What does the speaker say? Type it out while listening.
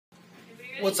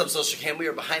What's up, Social Cam? We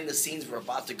are behind the scenes. We're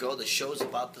about to go. The show's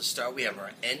about to start. We have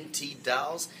our NT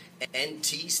dolls.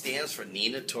 NT stands for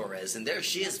Nina Torres. And there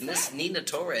she is, Miss Nina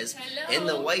Torres. Hello. In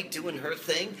the white doing her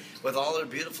thing with all her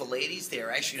beautiful ladies. They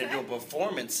are actually going to do a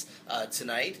performance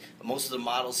tonight. Most of the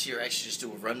models here actually just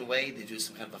do a runway. They do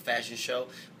some kind of a fashion show.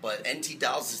 But NT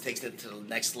Dolls is taking it to the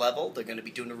next level. They're going to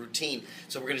be doing a routine.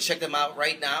 So we're going to check them out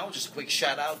right now. Just a quick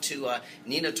shout out to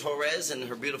Nina Torres and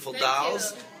her beautiful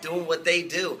dolls doing what they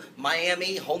do.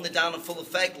 Miami, holding it down in full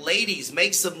effect. Ladies,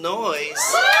 make some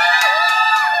noise.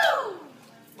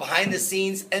 Behind the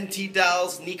scenes, NT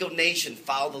Dolls, Nico Nation,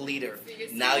 follow the leader.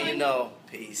 Now you know.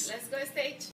 Peace. Let's go stage.